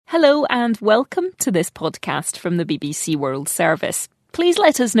Hello and welcome to this podcast from the BBC World Service. Please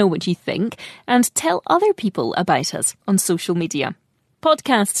let us know what you think and tell other people about us on social media.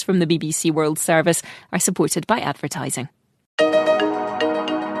 Podcasts from the BBC World Service are supported by advertising.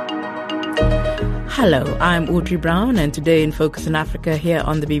 Hello, I'm Audrey Brown, and today in Focus on Africa here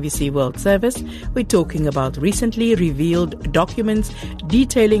on the BBC World Service, we're talking about recently revealed documents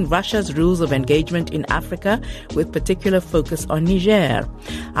detailing Russia's rules of engagement in Africa, with particular focus on Niger.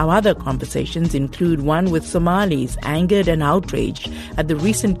 Our other conversations include one with Somalis angered and outraged at the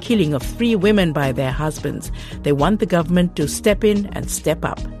recent killing of 3 women by their husbands. They want the government to step in and step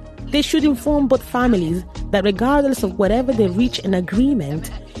up. They should inform both families that regardless of whatever they reach an agreement,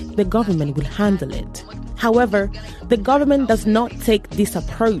 the government will handle it. However, the government does not take this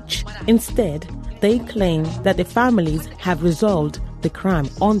approach. Instead, they claim that the families have resolved the crime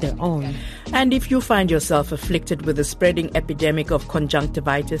on their own. And if you find yourself afflicted with the spreading epidemic of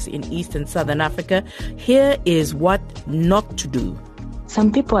conjunctivitis in East and Southern Africa, here is what not to do.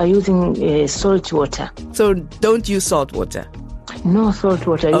 Some people are using salt water. So don't use salt water. No salt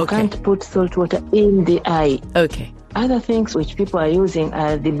water. You can't put salt water in the eye. Okay. Other things which people are using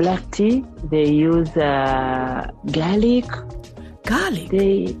are the black tea. They use garlic. Garlic?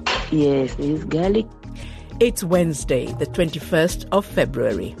 They use garlic. It's Wednesday, the 21st of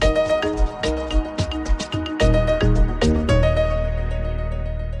February.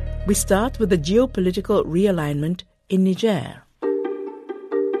 We start with the geopolitical realignment in Niger.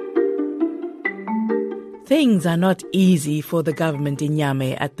 Things are not easy for the government in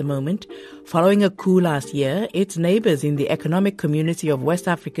Niamey at the moment. Following a coup last year, its neighbors in the Economic Community of West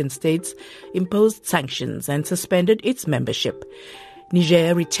African States imposed sanctions and suspended its membership.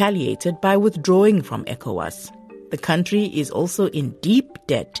 Niger retaliated by withdrawing from ECOWAS. The country is also in deep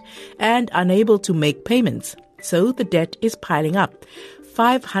debt and unable to make payments, so the debt is piling up.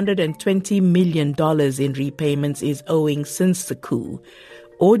 $520 million in repayments is owing since the coup.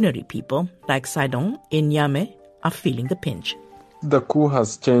 Ordinary people, like Sidon in Niamey, are feeling the pinch. The coup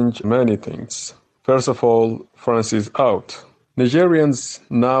has changed many things. First of all, France is out. Nigerians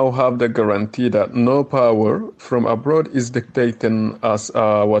now have the guarantee that no power from abroad is dictating us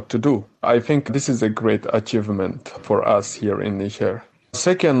what to do. I think this is a great achievement for us here in Niger.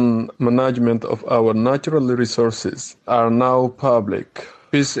 Second, management of our natural resources are now public.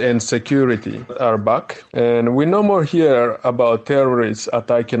 Peace and security are back, and we no more hear about terrorists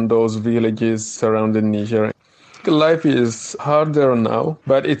attacking those villages surrounding Niger. Life is harder now,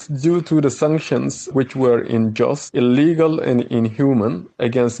 but it's due to the sanctions which were unjust, illegal, and inhuman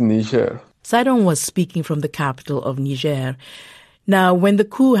against Niger. Sidon was speaking from the capital of Niger. Now, when the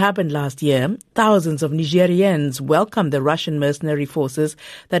coup happened last year, thousands of Nigerians welcomed the Russian mercenary forces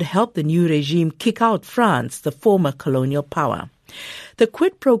that helped the new regime kick out France, the former colonial power. The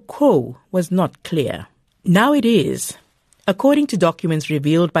quid pro quo was not clear. Now it is. According to documents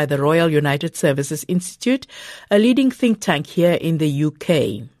revealed by the Royal United Services Institute, a leading think tank here in the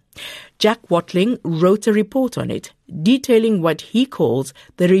UK, Jack Watling wrote a report on it, detailing what he calls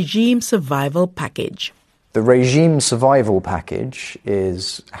the regime survival package. The regime survival package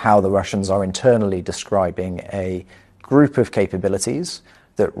is how the Russians are internally describing a group of capabilities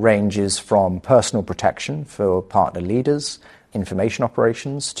that ranges from personal protection for partner leaders, information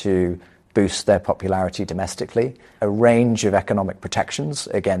operations to boost their popularity domestically, a range of economic protections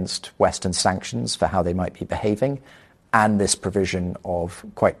against Western sanctions for how they might be behaving, and this provision of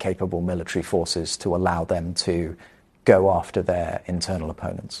quite capable military forces to allow them to go after their internal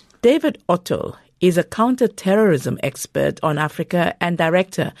opponents. David Otto is a counter-terrorism expert on Africa and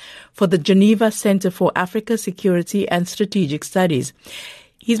director for the Geneva Center for Africa Security and Strategic Studies.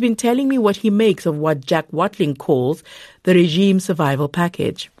 He's been telling me what he makes of what Jack Watling calls the regime survival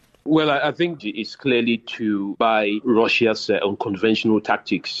package. Well, I think it's clearly to buy Russia's unconventional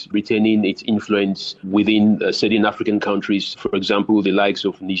tactics, retaining its influence within certain African countries. For example, the likes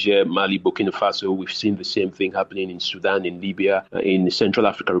of Niger, Mali, Burkina Faso. We've seen the same thing happening in Sudan, in Libya, in the Central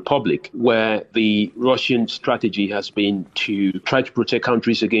African Republic, where the Russian strategy has been to try to protect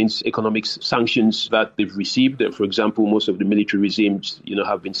countries against economic sanctions that they've received. For example, most of the military regimes,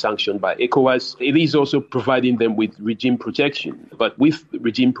 have been sanctioned by ECOWAS. It is also providing them with regime protection. But with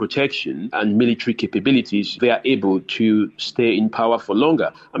regime protection and military capabilities, they are able to stay in power for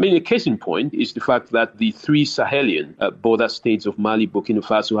longer. I mean, a case in point is the fact that the 3 Sahelian border states of Mali, Burkina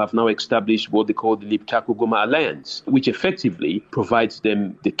Faso have now established what they call the Liptako-Goma Alliance, which effectively provides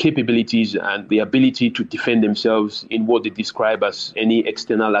them the capabilities and the ability to defend themselves in what they describe as any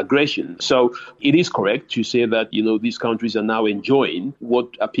external aggression. So it is correct to say that, these countries are now enjoying what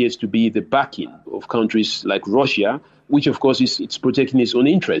appears to be the backing of countries like Russia, which of course it's protecting its own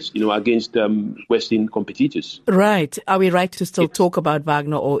interest, against Western competitors. Right. Are we right to still talk about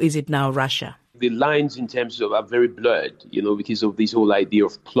Wagner, or is it now Russia? The lines in terms of are very blurred, because of this whole idea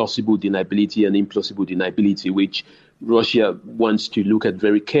of plausible deniability and implausible deniability, which Russia wants to look at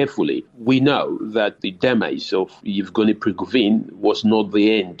very carefully. We know that the demise of Yevgeny Prigozhin was not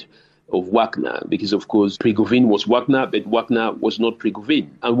the end of Wagner, because of course Prigozhin was Wagner, but Wagner was not Prigozhin.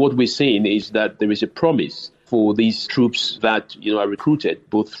 And what we're saying is that there is a promise for these troops that are recruited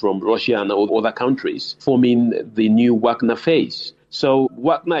both from Russia and other countries, forming the new Wagner phase. So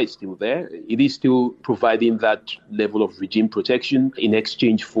Wagner is still there. It is still providing that level of regime protection in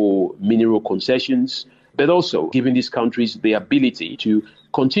exchange for mineral concessions, but also giving these countries the ability to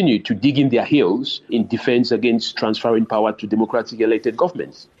continue to dig in their heels in defense against transferring power to democratically elected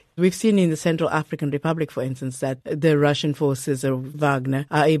governments. We've seen in the Central African Republic, for instance, that the Russian forces of Wagner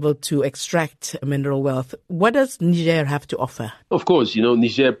are able to extract mineral wealth. What does Niger have to offer? Of course,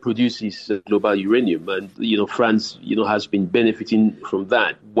 Niger produces global uranium, and, France, has been benefiting from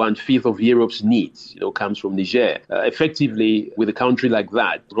that. 1/5 of Europe's needs, comes from Niger. Effectively, with a country like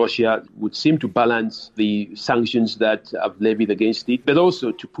that, Russia would seem to balance the sanctions that have levied against it, but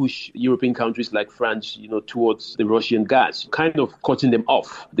also to push European countries like France, towards the Russian gas, kind of cutting them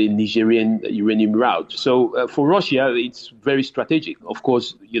off the Nigerian uranium route. So for Russia, it's very strategic. Of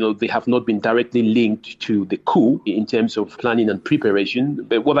course, they have not been directly linked to the coup in terms of planning and preparation.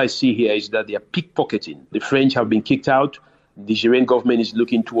 But what I see here is that they are pickpocketing. The French have been kicked out. The Nigerian government is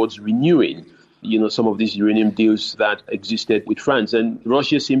looking towards renewing some of these uranium deals that existed with France. And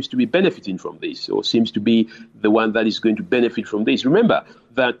Russia seems to be benefiting from this, or seems to be the one that is going to benefit from this. Remember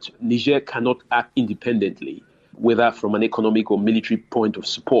that Niger cannot act independently, whether from an economic or military point of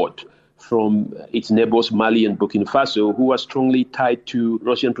support from its neighbors Mali and Burkina Faso, who are strongly tied to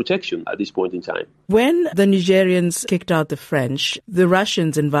Russian protection at this point in time. When the Nigerians kicked out the French, the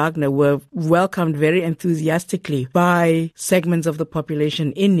Russians and Wagner were welcomed very enthusiastically by segments of the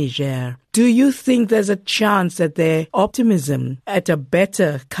population in Niger. Do you think there's a chance that their optimism at a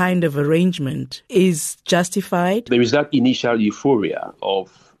better kind of arrangement is justified? There is that initial euphoria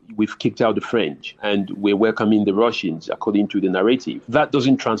of we've kicked out the French and we're welcoming the Russians, according to the narrative. That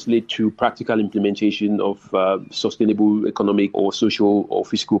doesn't translate to practical implementation of sustainable economic or social or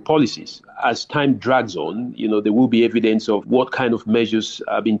fiscal policies. As time drags on, there will be evidence of what kind of measures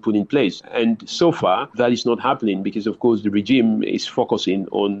are being put in place. And so far, that is not happening because, of course, the regime is focusing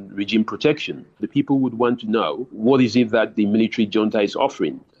on regime protection. The people would want to know what is it that the military junta is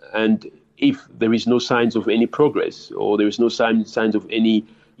offering. And if there is no signs of any progress, or there is no signs of any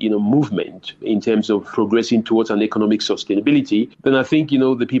movement in terms of progressing towards an economic sustainability, then I think,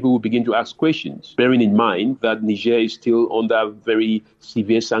 the people will begin to ask questions, bearing in mind that Niger is still under very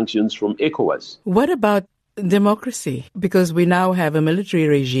severe sanctions from ECOWAS. What about democracy? Because we now have a military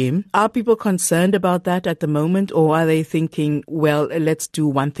regime. Are people concerned about that at the moment, or are they thinking, well, let's do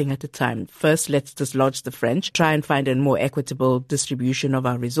one thing at a time? First, let's dislodge the French, try and find a more equitable distribution of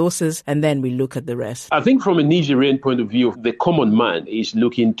our resources, and then we look at the rest. I think from a Nigerian point of view, the common man is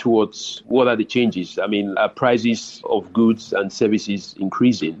looking towards what are the changes. Prices of goods and services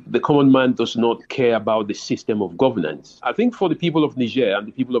increasing. The common man does not care about the system of governance. I think for the people of Niger and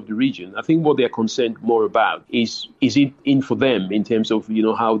the people of the region, I think what they're concerned more about is it in for them in terms of,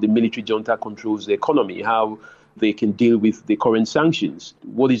 how the military junta controls the economy, how they can deal with the current sanctions.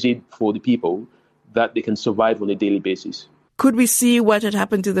 What is it for the people that they can survive on a daily basis? Could we see what had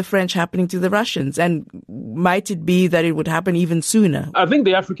happened to the French happening to the Russians? And might it be that it would happen even sooner? I think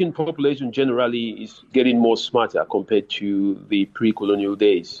the African population generally is getting more smarter compared to the pre-colonial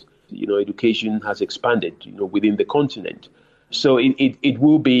days. Education has expanded, within the continent. So it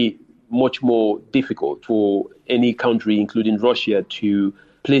will be much more difficult for any country, including Russia, to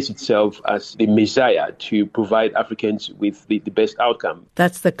place itself as the messiah to provide Africans with the best outcome.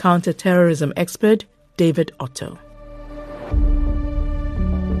 That's the counter-terrorism expert, David Otto.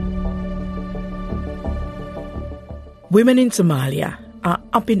 Women in Somalia are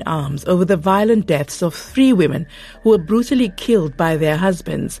up in arms over the violent deaths of 3 women who were brutally killed by their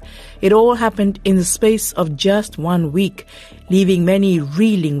husbands. It all happened in the space of just 1 week, leaving many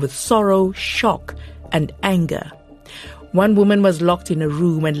reeling with sorrow, shock, and anger. One woman was locked in a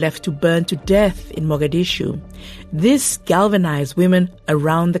room and left to burn to death in Mogadishu. This galvanized women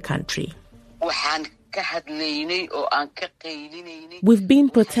around the country. We've been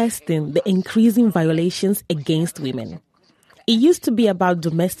protesting the increasing violations against women. It used to be about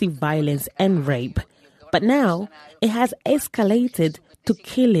domestic violence and rape, but now it has escalated to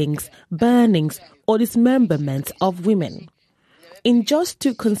killings, burnings, or dismemberment of women. In just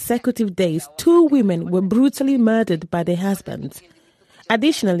 2 consecutive days, 2 women were brutally murdered by their husbands.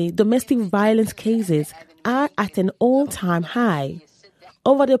 Additionally, domestic violence cases are at an all-time high.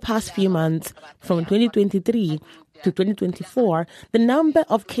 Over the past few months, from 2023 to 2024, the number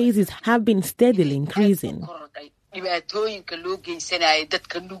of cases have been steadily increasing.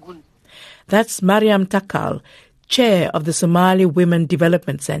 That's Mariam Takal, chair of the Somali Women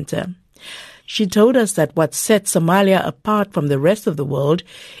Development Center. She told us that what sets Somalia apart from the rest of the world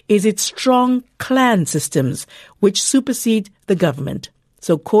is its strong clan systems, which supersede the government.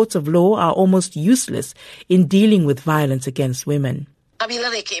 So courts of law are almost useless in dealing with violence against women.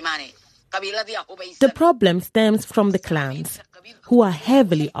 The problem stems from the clans, who are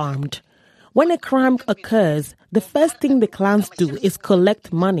heavily armed. When a crime occurs, the first thing the clans do is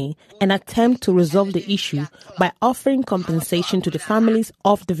collect money and attempt to resolve the issue by offering compensation to the families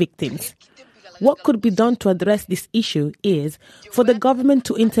of the victims. What could be done to address this issue is for the government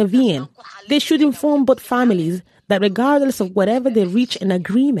to intervene. They should inform both families that regardless of whatever they reach an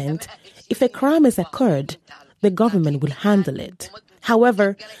agreement, if a crime has occurred, the government will handle it.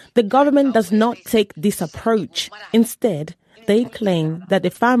 However, the government does not take this approach. Instead, they claim that the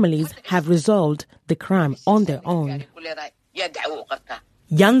families have resolved the crime on their own.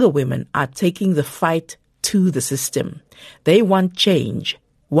 Younger women are taking the fight to the system. They want change.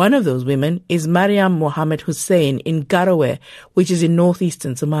 One of those women is Mariam Mohammed Hussein in Garowe, which is in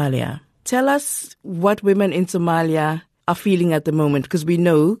northeastern Somalia. Tell us what women in Somalia are feeling at the moment, because we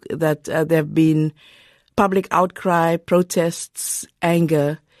know that there have been public outcry, protests,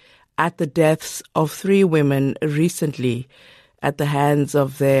 anger at the deaths of 3 women recently at the hands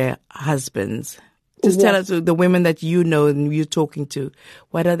of their husbands. Just tell us, the women that you know and you're talking to,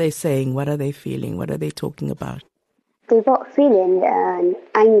 what are they saying? What are they feeling? What are they talking about? They both feeling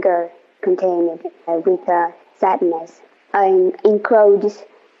anger contained with sadness. In crowds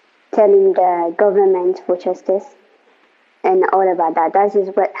telling the government for justice and all about that. That is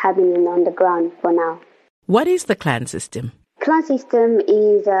what's happening on the ground for now. What is the clan system? Clan system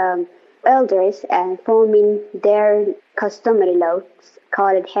is elders forming their customary laws,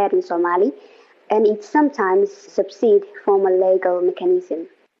 called hair in Somali, and it sometimes succeeds from a legal mechanism.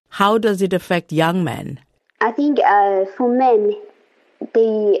 How does it affect young men? I think for men,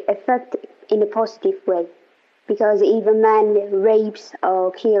 they affect in a positive way, because if a man rapes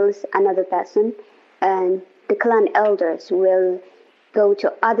or kills another person, and the clan elders will go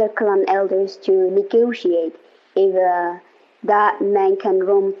to other clan elders to negotiate if that man can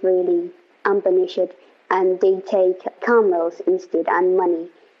roam freely, unpunished, and they take camels instead and money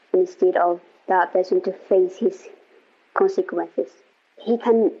instead of that person to face his consequences. He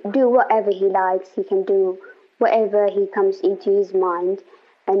can do whatever he likes, he can do whatever he comes into his mind,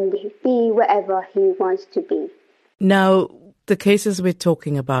 and be whatever he wants to be. Now, the cases we're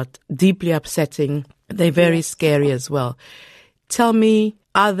talking about, deeply upsetting, they're very scary as well. Tell me,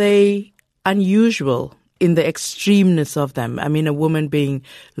 are they unusual in the extremeness of them? I mean, a woman being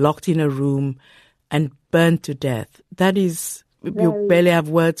locked in a room and burned to death. That is, you barely have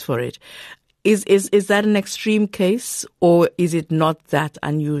words for it. Is that an extreme case, or is it not that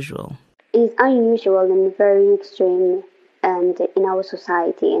unusual? It's unusual and very extreme and in our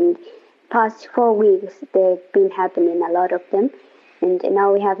society. And past 4 weeks, they've been happening, a lot of them. And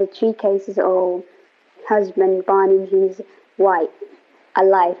now we have 3 cases of husband burning his wife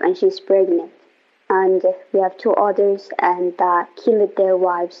alive, and she's pregnant. And we have 2 others and killed their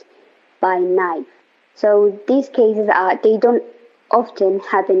wives by knife. So these cases they don't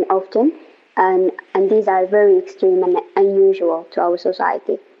happen often, and these are very extreme and unusual to our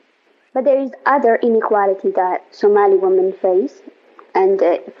society. But there is other inequality that Somali women face, and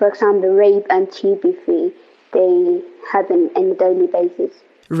for example, rape and TBV, they happen on a daily basis.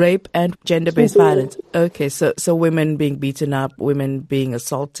 Rape and gender-based violence. Okay, so women being beaten up, women being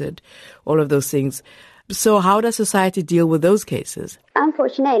assaulted, all of those things. So how does society deal with those cases?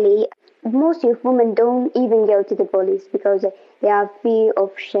 Unfortunately, most of women don't even go to the police because they have fear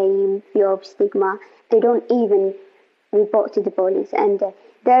of shame, fear of stigma. They don't even report to the police. And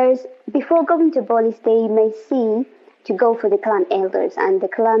before going to police, they may see to go for the clan elders, and the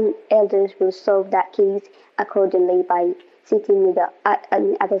clan elders will solve that case accordingly by sitting with as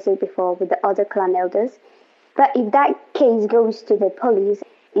I said before, with the other clan elders. But if that case goes to the police,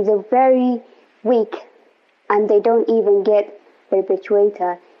 it's a very weak, and they don't even get the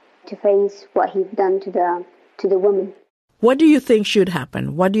perpetrator to face what he's done to the woman. What do you think should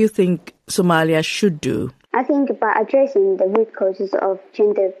happen? What do you think Somalia should do? I think by addressing the root causes of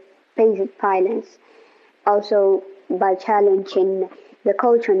gender-based violence, also by challenging the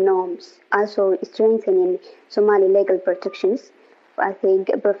cultural norms, also strengthening Somali legal protections, I think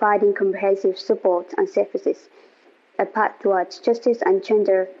providing comprehensive support and services, a path towards justice and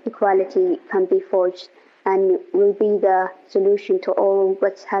gender equality can be forged and will be the solution to all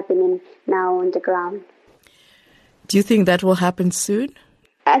what's happening now on the ground. Do you think that will happen soon?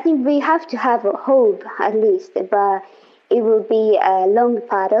 I think we have to have a hope at least, but it will be a long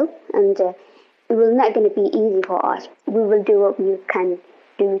battle and it will not going to be easy for us. We will do what we can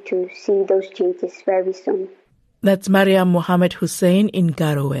do to see those changes very soon. That's Mariam Mohammed Hussein in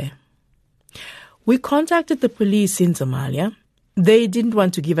Garowe. We contacted the police in Somalia. They didn't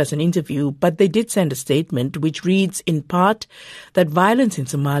want to give us an interview, but they did send a statement which reads in part that violence in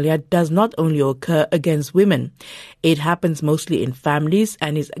Somalia does not only occur against women. It happens mostly in families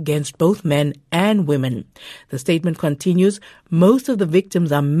and is against both men and women. The statement continues, most of the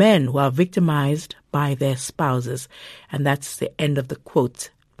victims are men who are victimized by their spouses. And that's the end of the quote.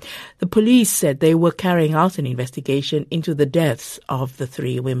 The police said they were carrying out an investigation into the deaths of the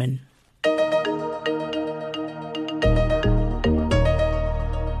 3 women.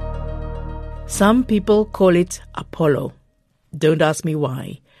 Some people call it Apollo. Don't ask me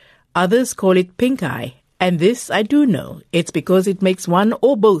why. Others call it pink eye. And this I do know. It's because it makes one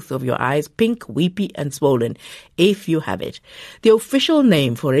or both of your eyes pink, weepy and swollen, if you have it. The official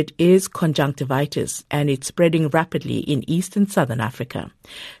name for it is conjunctivitis, and it's spreading rapidly in East and Southern Africa.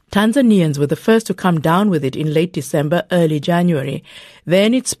 Tanzanians were the first to come down with it in late December, early January.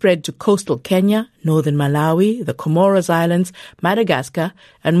 Then it spread to coastal Kenya, northern Malawi, the Comoros Islands, Madagascar,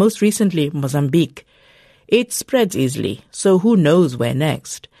 and most recently Mozambique. It spreads easily, so who knows where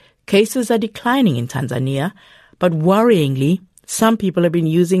next? Cases are declining in Tanzania, but worryingly, some people have been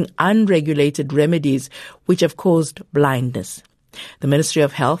using unregulated remedies which have caused blindness. The Ministry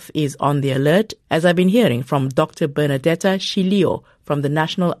of Health is on the alert, as I've been hearing from Dr. Bernadetta Shilio from the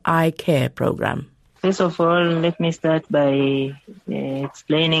National Eye Care Program. First of all, let me start by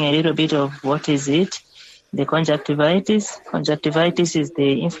explaining a little bit of what is it. The conjunctivitis. Conjunctivitis is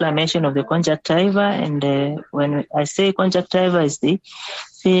the inflammation of the conjunctiva, and when I say conjunctiva, is the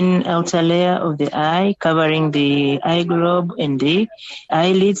thin outer layer of the eye covering the eye globe and the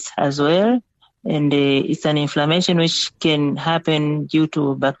eyelids as well. And it's an inflammation which can happen due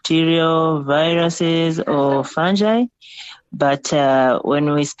to bacterial, viruses, or fungi. But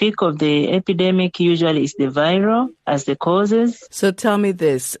when we speak of the epidemic, usually it's the viral as the causes. So tell me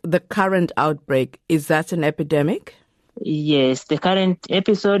this, the current outbreak, is that an epidemic? Yes, the current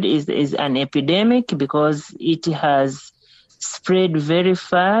episode is an epidemic because it has spread very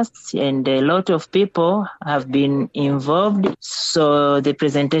fast and a lot of people have been involved. So the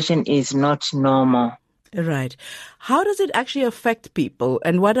presentation is not normal. Right. How does it actually affect people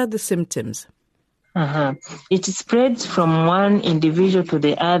and what are the symptoms? It spreads from one individual to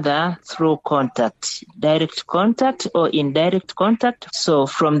the other through contact, direct contact or indirect contact. So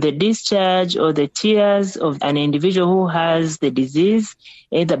from the discharge or the tears of an individual who has the disease,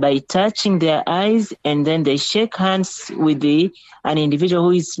 either by touching their eyes and then they shake hands with an individual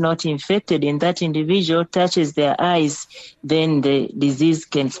who is not infected and that individual touches their eyes, then the disease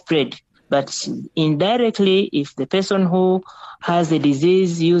can spread. But indirectly, if the person who has the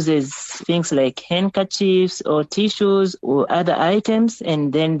disease uses things like handkerchiefs or tissues or other items,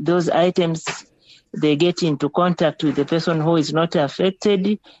 and then those items, they get into contact with the person who is not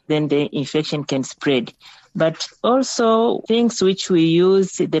affected, then the infection can spread. But also things which we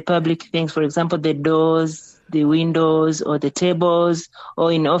use, the public things, for example, the doors, the windows or the tables,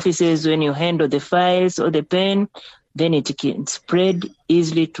 or in offices when you handle the files or the pen, then it can spread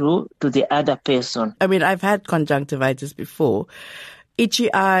easily to the other person. I mean, I've had conjunctivitis before.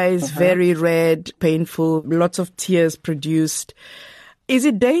 Itchy eyes, very red, painful, lots of tears produced. Is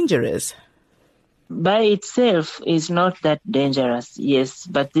it dangerous? By itself is not that dangerous, yes.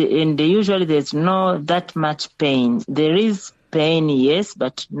 But usually there's not that much pain. There is pain, yes,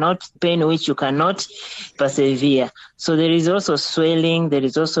 but not pain which you cannot persevere. So there is also swelling, there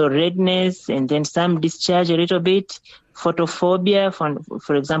is also redness, and then some discharge a little bit. Photophobia,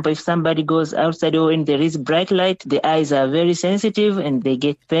 for example, if somebody goes outside or when there is bright light, the eyes are very sensitive and they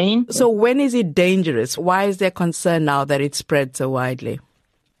get pain. So when is it dangerous? Why is there concern now that it spreads so widely?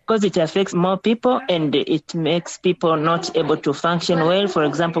 Because it affects more people and it makes people not able to function well. For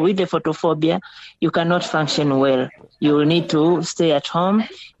example, with the photophobia, you cannot function well. you will need to stay at home.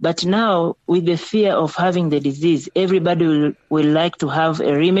 But now, with the fear of having the disease, everybody will like to have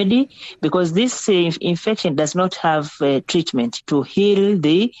a remedy, because this infection does not have treatment to heal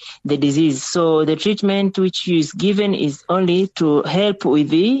the disease. So the treatment which is given is only to help with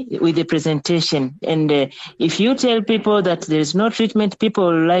the presentation. And if you tell people that there is no treatment,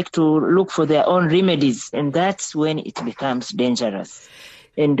 people like to look for their own remedies, and that's when it becomes dangerous.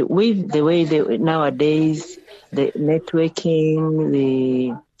 And with the way nowadays, the networking,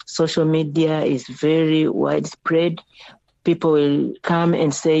 the social media is very widespread. People will come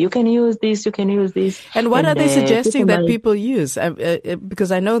and say, you can use this, you can use this. And what are they suggesting that people use?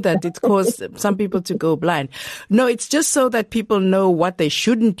 Because I know that it's caused some people to go blind. No, it's just so that people know what they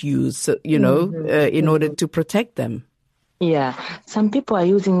shouldn't use, in order to protect them. Yeah. Some people are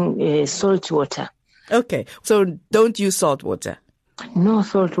using salt water. Okay. So don't use salt water. No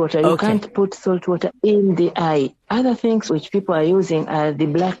salt water. You can't put salt water in the eye. Other things which people are using are the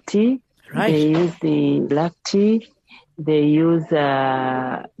black tea. Right. They use the black tea. They use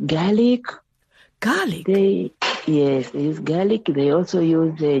garlic. Garlic? They use garlic. They also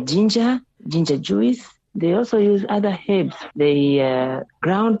use ginger juice. They also use other herbs. They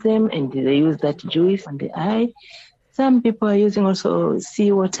ground them and they use that juice on the eye. Some people are using also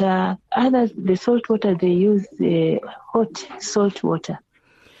seawater. Others, the salt water, they use hot salt water.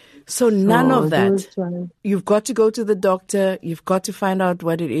 So none of that. You've got to go to the doctor. You've got to find out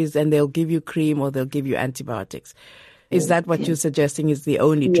what it is, and they'll give you cream or they'll give you antibiotics. Is that what you're suggesting is the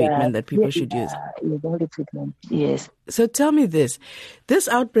only treatment that people should use? The only treatment, yes. So tell me this. This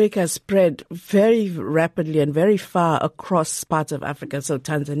outbreak has spread very rapidly and very far across parts of Africa. So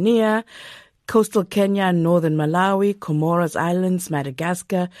Tanzania, coastal Kenya, northern Malawi, Comoros Islands,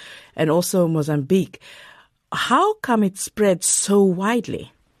 Madagascar, and also Mozambique. How come it spread so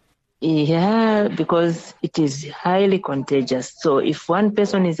widely? Yeah, because it is highly contagious. So if one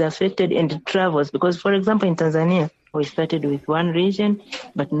person is affected and it travels, because for example in Tanzania, we started with one region,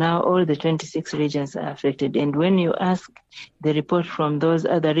 but now all the 26 regions are affected. And when you ask the report from those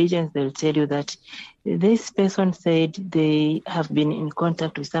other regions, they'll tell you that this person said they have been in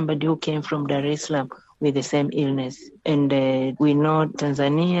contact with somebody who came from Dar es Salaam with the same illness. And we know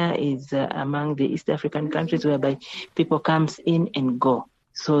Tanzania is among the East African countries whereby people comes in and go.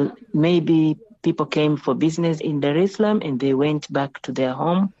 So maybe people came for business in Dar es Salaam and they went back to their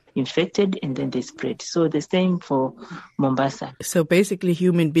home infected and then they spread. So the same for Mombasa. So basically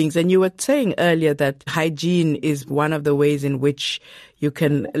human beings. And you were saying earlier that hygiene is one of the ways in which you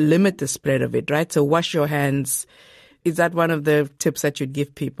can limit the spread of it, right? So wash your hands. Is that one of the tips that you'd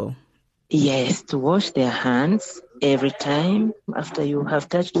give people? Yes, to wash their hands every time after you have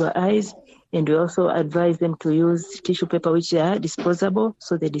touched your eyes. And we also advise them to use tissue paper which are disposable.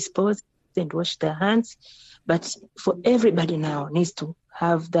 So they dispose and wash their hands. But for everybody now needs to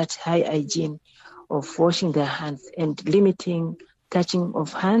have that high hygiene of washing their hands and limiting touching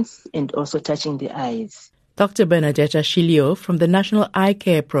of hands and also touching the eyes. Dr. Bernadetta Shilio from the National Eye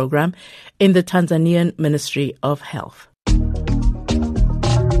Care Program in the Tanzanian Ministry of Health.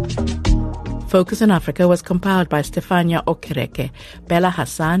 Focus on Africa was compiled by Stefania Okereke, Bella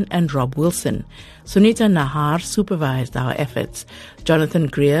Hassan and Rob Wilson. Sunita Nahar supervised our efforts. Jonathan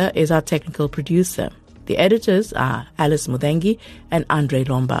Greer is our technical producer. The editors are Alice Mudengi and Andre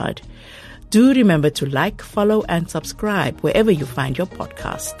Lombard. Do remember to like, follow and subscribe wherever you find your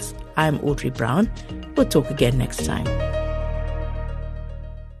podcasts. I'm Audrey Brown. We'll talk again next time.